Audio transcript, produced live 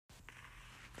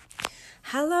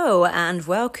Hello and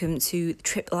welcome to the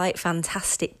Trip Light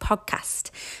Fantastic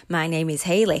podcast. My name is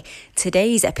Hayley.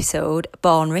 Today's episode,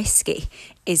 Born Risky,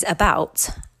 is about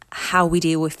how we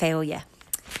deal with failure.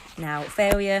 Now,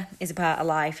 failure is a part of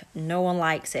life. No one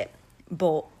likes it,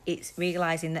 but it's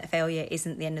realising that failure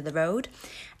isn't the end of the road.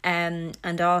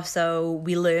 And also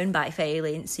we learn by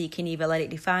failing, so you can either let it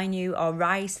define you or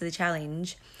rise to the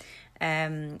challenge.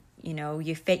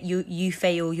 You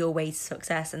fail your way to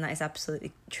success, and that is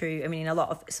absolutely true. I mean, a lot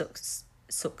of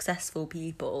successful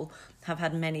people have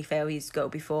had many failures go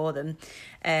before them.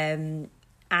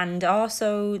 And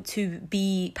also to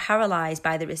be paralysed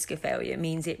by the risk of failure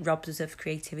means it robs us of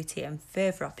creativity and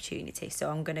further opportunity.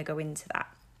 So I'm going to go into that.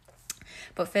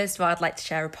 But first of all, I'd like to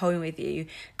share a poem with you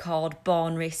called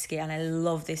Born Risky, and I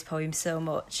love this poem so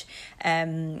much.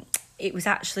 It was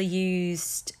actually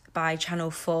used by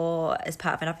Channel 4 as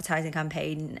part of an advertising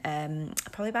campaign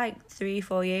probably about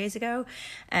 3-4 years ago,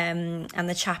 and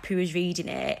the chap who was reading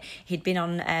it, he'd been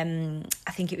on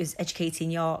I think it was Educating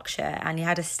Yorkshire, and he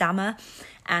had a stammer,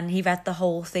 and he read the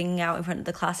whole thing out in front of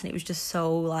the class, and it was just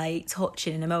so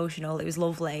touching and emotional. It was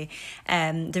lovely.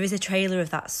 There is a trailer of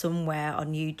that somewhere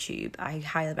on YouTube. I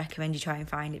highly recommend you try and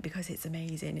find it because it's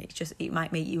amazing. It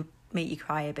might make you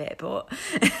cry a bit, but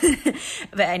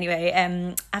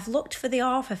anyway, I've looked for the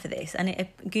author for this, and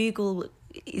Google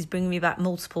is bringing me back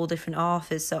multiple different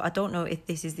authors, so I don't know if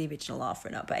this is the original author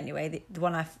or not. But anyway,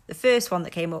 the first one that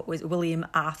came up was William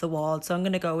Arthur Ward, so I'm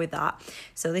going to go with that.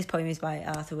 So this poem is by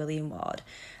Arthur William Ward,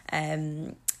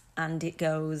 and it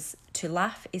goes: to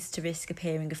laugh is to risk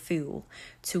appearing a fool,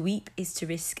 to weep is to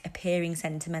risk appearing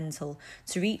sentimental,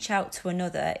 to reach out to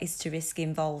another is to risk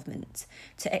involvement,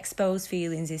 to expose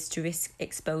feelings is to risk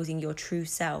exposing your true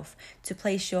self, to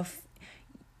place your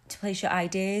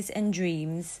ideas and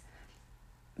dreams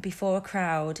before a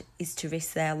crowd is to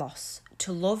risk their loss,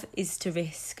 to love is to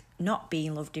risk not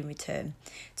being loved in return,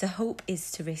 to hope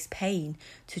is to risk pain,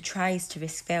 to try is to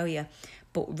risk failure.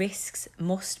 But risks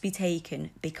must be taken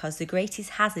because the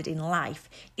greatest hazard in life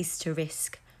is to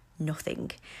risk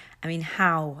nothing. I mean,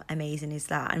 how amazing is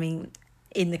that? I mean,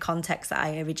 in the context that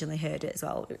I originally heard it as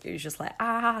well, it was just like,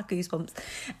 goosebumps.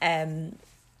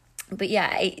 But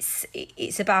yeah,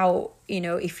 it's about,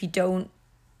 if you don't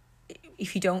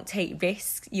take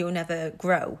risks, you'll never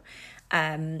grow.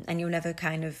 And you'll never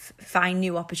kind of find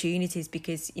new opportunities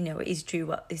because, it is true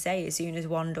what they say, as soon as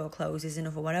one door closes,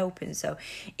 another one opens. So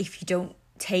if you don't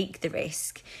take the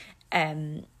risk,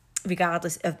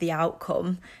 regardless of the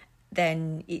outcome,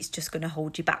 then it's just going to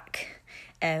hold you back.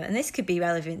 And this could be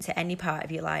relevant to any part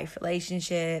of your life,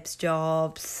 relationships,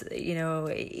 jobs,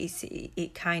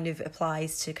 it kind of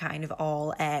applies to kind of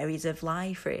all areas of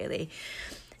life, really.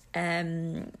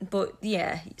 But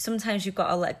yeah, sometimes you've got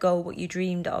to let go of what you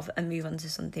dreamed of and move on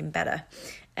to something better.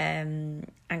 And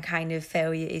kind of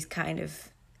failure is kind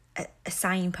of a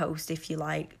signpost, if you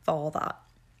like, for that.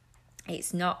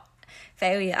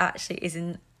 Failure actually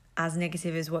isn't as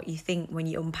negative as what you think when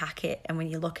you unpack it and when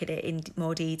you look at it in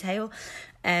more detail.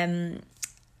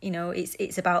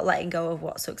 It's about letting go of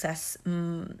what success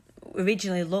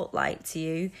originally looked like to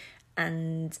you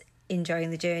and enjoying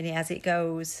the journey as it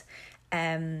goes.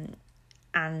 And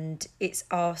it's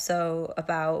also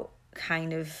about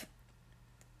kind of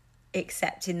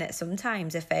accepting that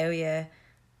sometimes a failure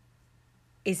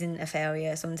isn't a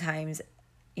failure. Sometimes,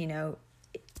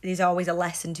 there's always a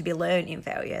lesson to be learned in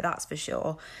failure, that's for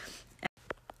sure.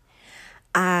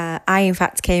 I in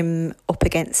fact came up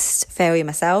against failure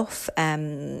myself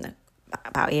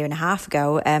about a year and a half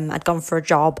ago. I'd gone for a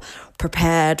job,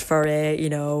 prepared for it,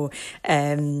 I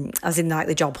was in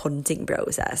the job hunting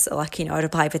process. So I'd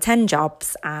applied for 10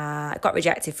 jobs, got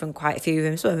rejected from quite a few of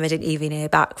them, some of them I didn't even hear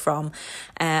back from.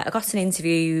 I got an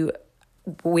interview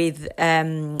with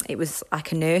it was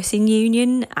like a nursing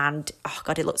union, and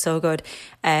it looked so good,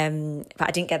 but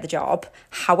I didn't get the job.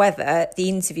 However, the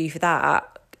interview for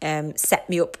that set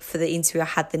me up for the interview I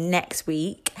had the next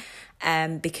week,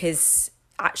 because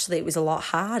actually it was a lot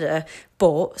harder,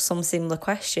 but some similar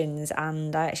questions,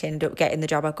 and I actually ended up getting the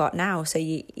job I've got now. So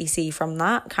you see, from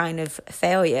that kind of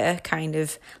failure kind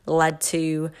of led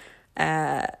to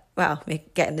me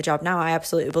getting the job now. I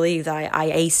absolutely believe that I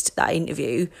aced that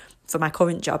interview for my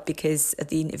current job because of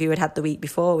the interview I'd had the week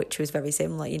before, which was very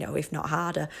similar, if not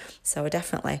harder. So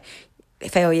definitely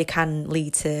failure can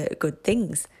lead to good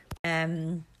things.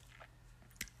 And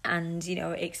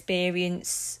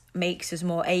experience makes us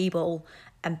more able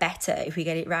and better if we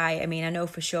get it right. I mean, I know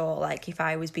for sure, if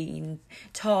I was being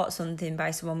taught something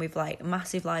by someone with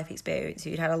massive life experience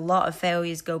who'd had a lot of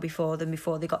failures go before them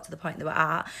before they got to the point they were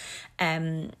at,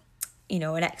 an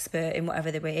expert in whatever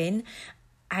they were in,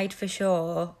 I'd for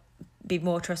sure be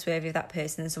more trustworthy of that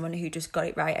person than someone who just got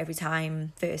it right every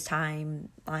time, first time.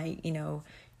 Like, you know,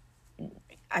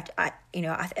 I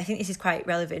think this is quite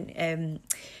relevant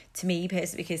to me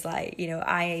personally, because, like, you know,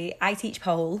 I teach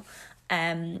pole,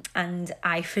 and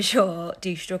I for sure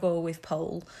do struggle with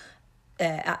pole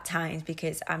at times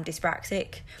because I'm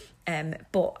dyspraxic.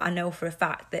 But I know for a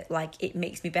fact that, like, it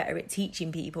makes me better at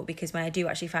teaching people, because when I do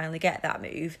actually finally get that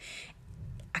move,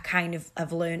 I kind of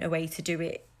have learned a way to do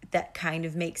it that kind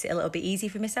of makes it a little bit easy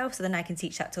for myself, so then I can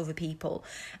teach that to other people.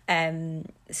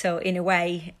 So in a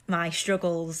way, my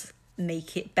struggles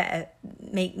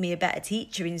make me a better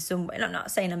teacher in some way. And I'm not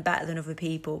saying I'm better than other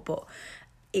people, but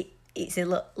it's a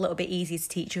little bit easier to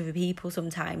teach other people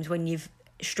sometimes when you've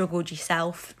struggled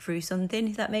yourself through something,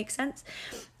 if that makes sense.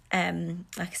 Like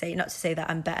I say, not to say that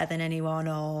I'm better than anyone,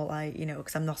 or, like, you know,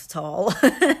 because I'm not at all.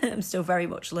 I'm still very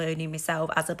much learning myself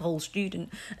as a pole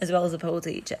student as well as a pole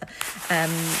teacher.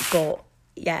 But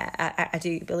yeah, I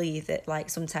do believe that, like,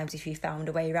 sometimes if you found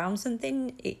a way around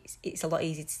something, it's a lot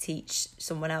easier to teach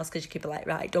someone else, because you could be like,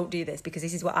 right, don't do this because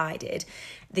this is what I did.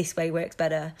 This way works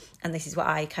better, and this is what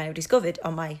I kind of discovered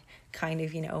on my kind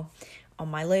of, you know, on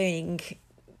my learning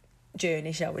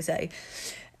journey, shall we say.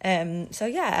 So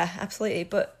yeah, absolutely.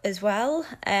 But as well,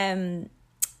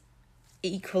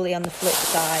 equally on the flip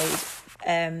side,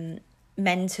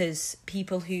 mentors,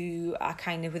 people who are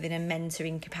kind of within a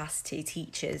mentoring capacity,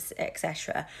 teachers,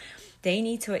 etc., they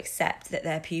need to accept that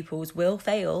their pupils will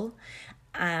fail,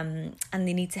 and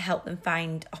they need to help them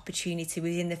find opportunity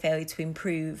within the failure to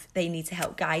improve. They need to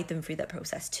help guide them through that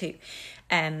process too,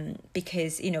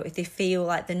 because, you know, if they feel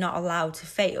like they're not allowed to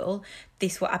fail,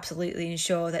 this will absolutely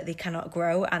ensure that they cannot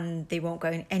grow and they won't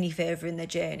go any further in their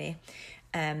journey,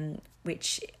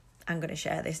 which I'm going to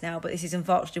share this now, but this is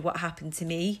unfortunately what happened to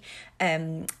me.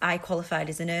 I qualified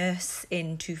as a nurse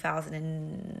in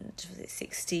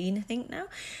 2016, I think now,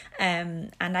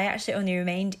 and I actually only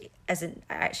remained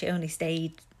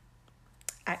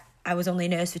I was only a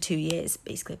nurse for 2 years,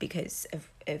 basically, because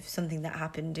of something that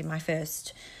happened in my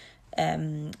first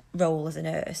role as a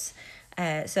nurse.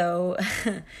 So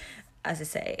as I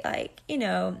say, like, you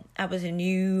know, I was a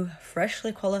new,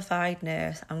 freshly qualified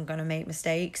nurse. I'm going to make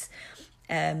mistakes.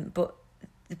 But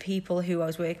the people who I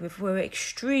was working with were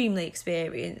extremely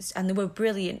experienced, and they were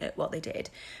brilliant at what they did.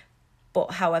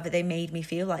 But however, they made me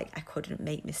feel like I couldn't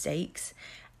make mistakes,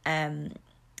 and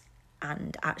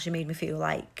actually made me feel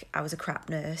like I was a crap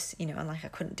nurse, you know, and like I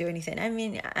couldn't do anything. I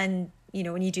mean, and, you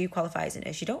know, when you do qualify as a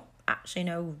nurse, you don't actually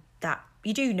know that.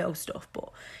 You do know stuff, but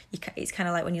it's kind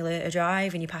of like when you learn to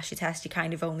drive and you pass your test, you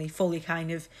kind of only fully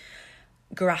kind of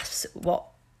grasp what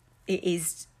it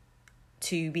is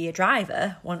to be a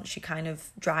driver once you kind of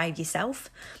drive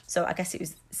yourself. So I guess it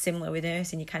was similar with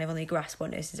nursing. You kind of only grasp what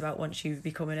nursing is about once you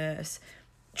become a nurse,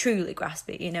 truly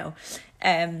grasp it, you know.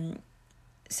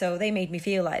 So they made me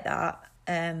feel like that,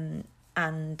 and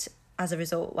as a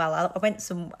result, well,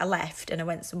 I left and I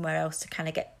went somewhere else to kind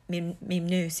of get me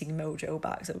nursing mojo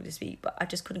back, so to speak, but I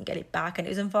just couldn't get it back. And it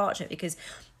was unfortunate because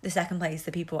the second place,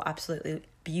 the people were absolutely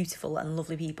beautiful and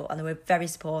lovely people, and they were very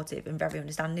supportive and very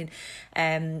understanding,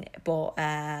 but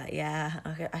yeah,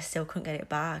 I still couldn't get it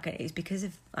back, and it was because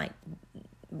of, like,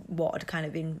 what had kind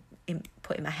of been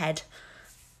put in my head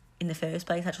in the first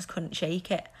place. I just couldn't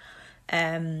shake it.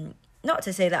 Not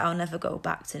to say that I'll never go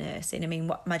back to nursing. I mean,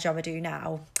 what my job I do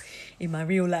now, in my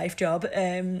real life job,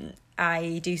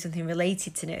 I do something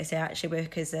related to nursing. I actually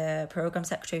work as a programme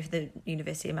secretary for the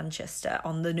University of Manchester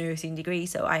on the nursing degree.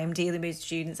 So I am dealing with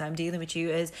students, I'm dealing with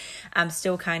tutors. I'm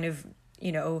still kind of,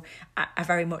 you know, I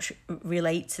very much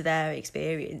relate to their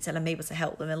experience, and I'm able to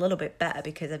help them a little bit better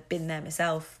because I've been there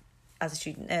myself as a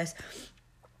student nurse.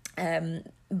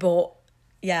 But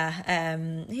yeah,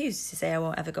 who's to say I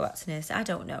won't ever go back to nursing? I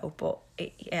don't know, but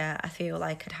I feel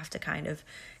like I'd have to kind of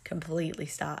completely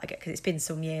start again, because it's been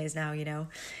some years now, you know.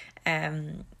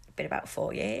 Been about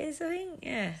 4 years, I think,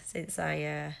 yeah, since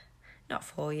I, not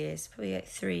 4 years, probably like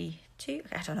 3, 2,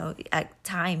 I don't know,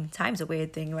 time's a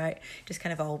weird thing, right? Just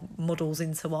kind of all muddles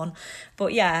into one.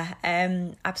 But yeah,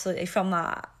 absolutely, from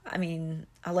that, I mean,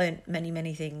 I learned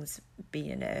many things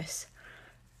being a nurse,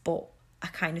 but I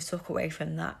kind of took away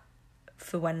from that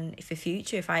for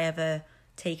future, if I ever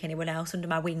take anyone else under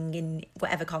my wing in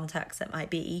whatever context that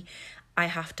might be, I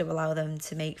have to allow them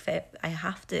to make failures,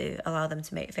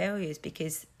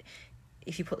 because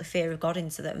if you put the fear of God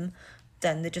into them,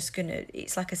 then they're just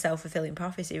it's like a self-fulfilling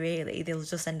prophecy, really. They'll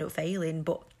just end up failing,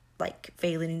 but like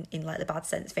failing in like the bad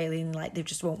sense, failing like they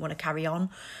just won't want to carry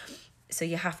on. So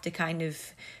you have to kind of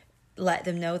let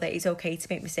them know that it's okay to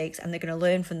make mistakes, and they're going to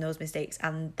learn from those mistakes,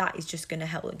 and that is just going to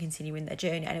help them continue in their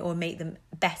journey, and it will make them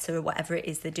better at whatever it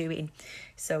is they're doing.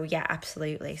 So yeah,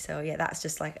 absolutely. So yeah, that's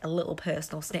just like a little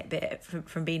personal snippet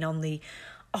from being on the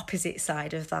opposite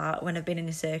side of that, when I've been in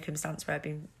a circumstance where I've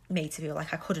been made to feel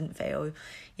like I couldn't fail,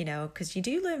 you know, because you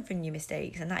do learn from your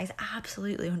mistakes, and that is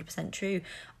absolutely 100% true.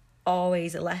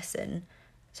 Always a lesson.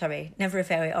 Sorry, never a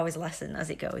failure, always a lesson as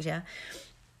it goes, yeah.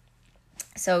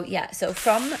 So yeah, so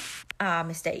from our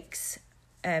mistakes,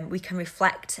 we can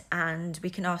reflect, and we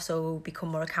can also become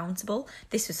more accountable.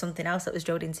 This was something else that was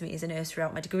drilled into me as a nurse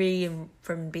throughout my degree, and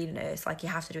from being a nurse, like you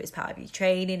have to do it as part of your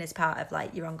training, as part of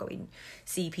like your ongoing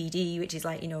CPD, which is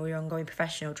like, you know, your ongoing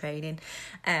professional training.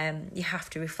 You have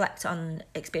to reflect on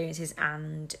experiences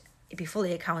and be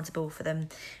fully accountable for them.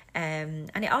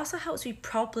 And it also helps with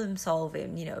problem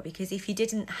solving, you know, because if you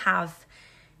didn't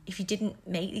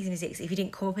make these mistakes, if you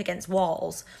didn't come up against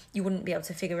walls, you wouldn't be able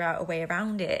to figure out a way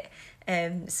around it.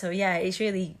 So yeah, it's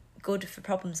really good for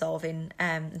problem solving,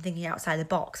 and thinking outside the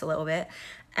box a little bit.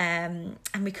 And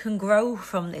we can grow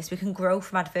from this. We can grow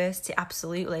from adversity,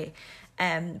 absolutely.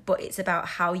 But it's about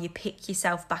how you pick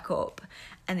yourself back up,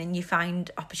 and then you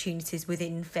find opportunities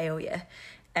within failure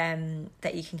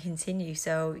that you can continue.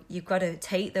 So you've got to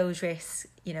take those risks,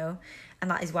 you know, and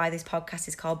that is why this podcast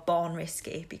is called Born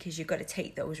Risky, because you've got to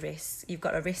take those risks. You've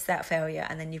got to risk that failure,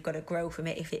 and then you've got to grow from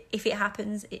it. If it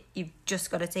happens, you've just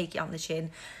got to take it on the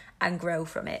chin and grow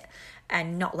from it,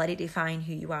 and not let it define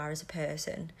who you are as a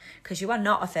person, because you are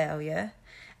not a failure.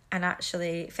 And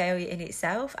actually, failure in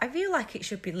itself, I feel like it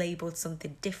should be labelled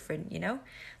something different, you know,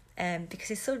 because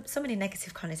there's so many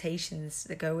negative connotations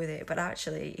that go with it. But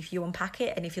actually, if you unpack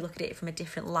it and if you look at it from a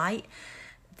different light,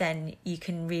 then you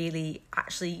can really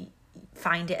actually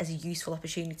find it as a useful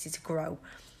opportunity to grow.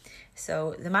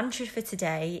 So the mantra for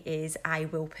today is, I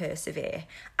will persevere.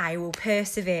 I will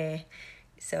persevere.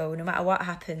 So no matter what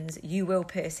happens, you will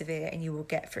persevere and you will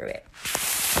get through it.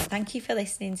 Thank you for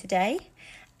listening today,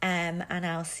 and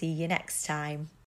I'll see you next time.